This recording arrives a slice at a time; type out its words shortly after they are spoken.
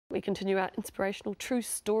We continue our inspirational true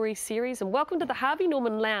story series, and welcome to the Harvey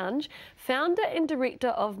Norman Lounge, founder and director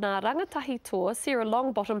of Ngā Rangatahi tour, Sarah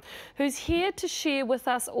Longbottom, who's here to share with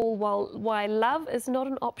us all why love is not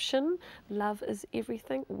an option, love is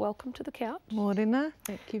everything. Welcome to the couch. Morena,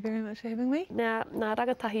 thank you very much for having me. Now, Ngā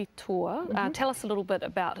Rangatahi tour, tell us a little bit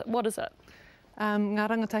about it. What is it? Ngā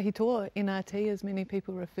Rangatahi tour, NRT, as many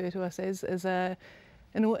people refer to us as, is an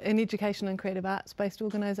education and creative arts based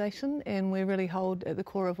organisation, and we really hold at the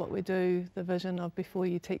core of what we do the vision of before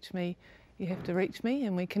you teach me, you have to reach me,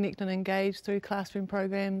 and we connect and engage through classroom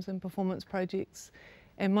programs and performance projects,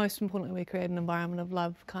 and most importantly we create an environment of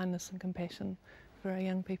love, kindness and compassion for our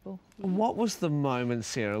young people. What was the moment,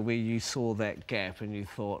 Sarah, where you saw that gap and you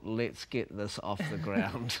thought, let's get this off the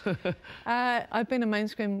ground? I've been a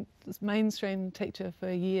mainstream teacher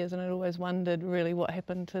for years, and I'd always wondered really what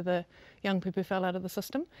happened to the young people who fell out of the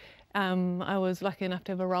system. I was lucky enough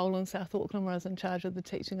to have a role in South Auckland where I was in charge of the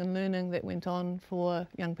teaching and learning that went on for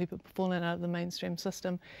young people falling out of the mainstream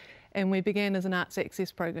system. And we began as an arts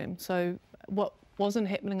access program. So what wasn't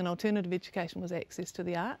happening in alternative education was access to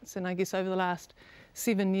the arts, and I guess over the last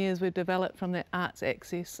 7 years we've developed from that arts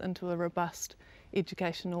access into a robust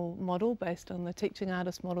educational model based on the teaching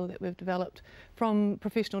artist model that we've developed from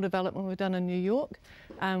professional development we've done in New York.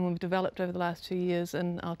 We've developed over the last 2 years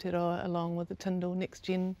in Aotearoa along with the Tyndall Next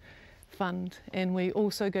Gen Fund, and we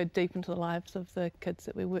also go deep into the lives of the kids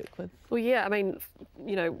that we work with. Well, yeah, I mean,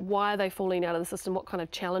 you know, why are they falling out of the system? What kind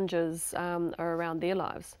of challenges are around their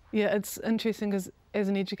lives? Yeah, it's interesting because as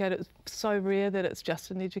an educator it's so rare that it's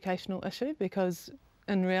just an educational issue, because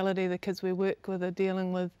in reality the kids we work with are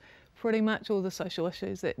dealing with pretty much all the social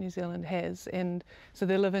issues that New Zealand has, and so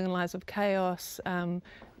they're living in lives of chaos.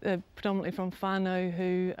 They're predominantly from whānau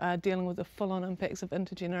who are dealing with the full-on impacts of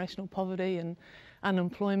intergenerational poverty and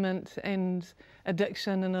unemployment and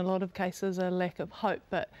addiction, in a lot of cases a lack of hope.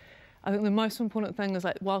 But I think the most important thing is,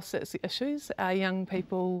 like, whilst that's the issues, our young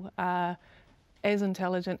people are as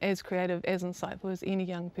intelligent, as creative, as insightful as any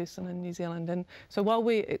young person in New Zealand. And so while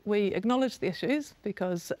we acknowledge the issues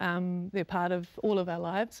because they're part of all of our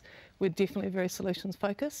lives, we're definitely very solutions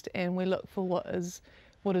focused, and we look for what is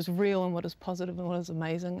real and what is positive and what is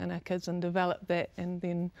amazing in our kids and develop that and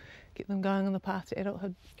then get them going on the path to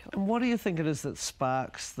adulthood. And what do you think it is that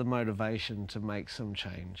sparks the motivation to make some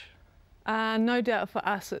change? No doubt for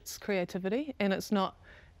us it's creativity, and it's not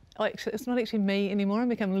actually me anymore. I'm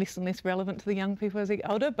becoming less and less relevant to the young people as they get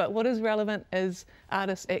older, but what is relevant is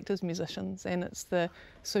artists, actors, musicians, and it's the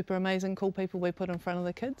super amazing cool people we put in front of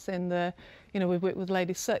the kids. And we've worked with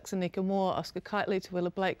Lady Six, Anika Moore, Oscar Kitely,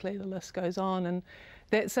 Tawila Blakely, the list goes on, and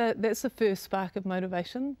that's the first spark of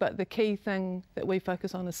motivation. But the key thing that we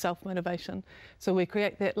focus on is self-motivation. So we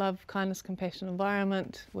create that love, kindness, compassion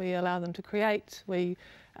environment, we allow them to create, we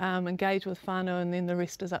engage with whānau, and then the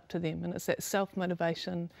rest is up to them. And it's that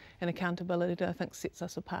self-motivation and accountability that I think sets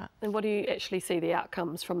us apart. And what do you actually see the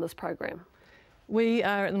outcomes from this program? We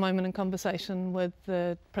are at the moment in conversation with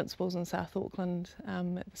the principals in South Auckland at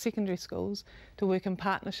the secondary schools to work in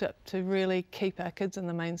partnership to really keep our kids in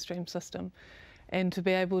the mainstream system, and to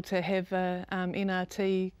be able to have a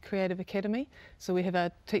NRT Creative Academy. So we have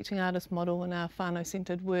our teaching artist model and our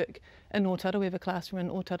whānau-centred work in Otara. We have a classroom in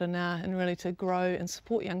Otara now, and really to grow and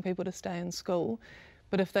support young people to stay in school.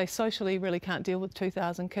 But if they socially really can't deal with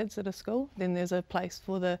 2,000 kids at a school, then there's a place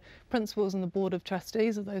for the principals and the board of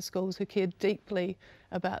trustees of those schools who care deeply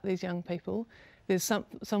about these young people. There's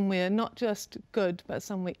somewhere not just good, but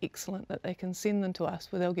somewhere excellent that they can send them to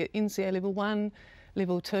us, where they'll get NCA Level 1,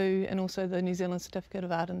 Level 2, and also the New Zealand Certificate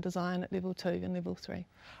of Art and Design at Level 2 and Level 3.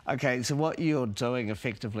 Okay, so what you're doing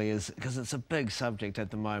effectively is, because it's a big subject at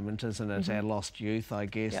the moment, isn't it? Our lost youth, I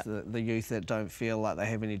guess, Yep. the youth that don't feel like they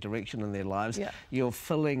have any direction in their lives. Yep. You're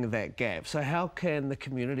filling that gap. So how can the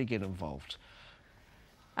community get involved?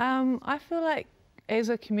 I feel like as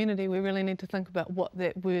a community we really need to think about what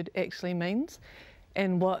that word actually means,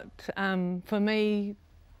 and what, for me,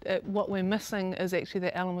 what we're missing is actually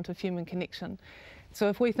the element of human connection. So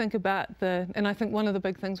if we think about and I think one of the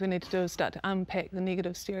big things we need to do is start to unpack the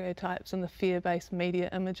negative stereotypes and the fear-based media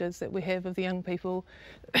images that we have of the young people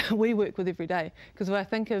we work with every day. Because if I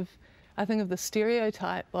think of the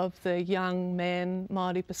stereotype of the young man,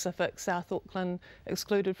 Māori Pacific, South Auckland,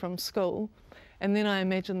 excluded from school, and then I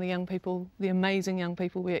imagine the young people, the amazing young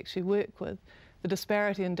people we actually work with, the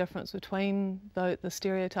disparity and difference between the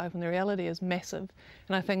stereotype and the reality is massive.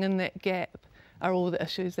 And I think in that gap are all the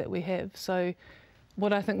issues that we have. So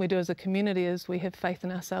what I think we do as a community is we have faith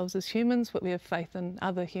in ourselves as humans, but we have faith in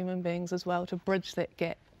other human beings as well to bridge that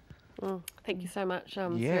gap. Thank you so much.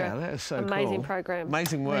 Yeah, that is so amazing cool. program.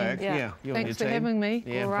 Amazing work. Yeah. You Thanks for and your team. having me.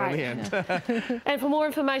 Yeah, All right. brilliant. And for more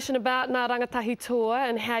information about Ngā Rangatahi Tour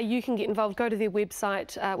and how you can get involved, go to their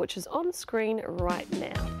website, which is on screen right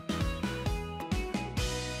now.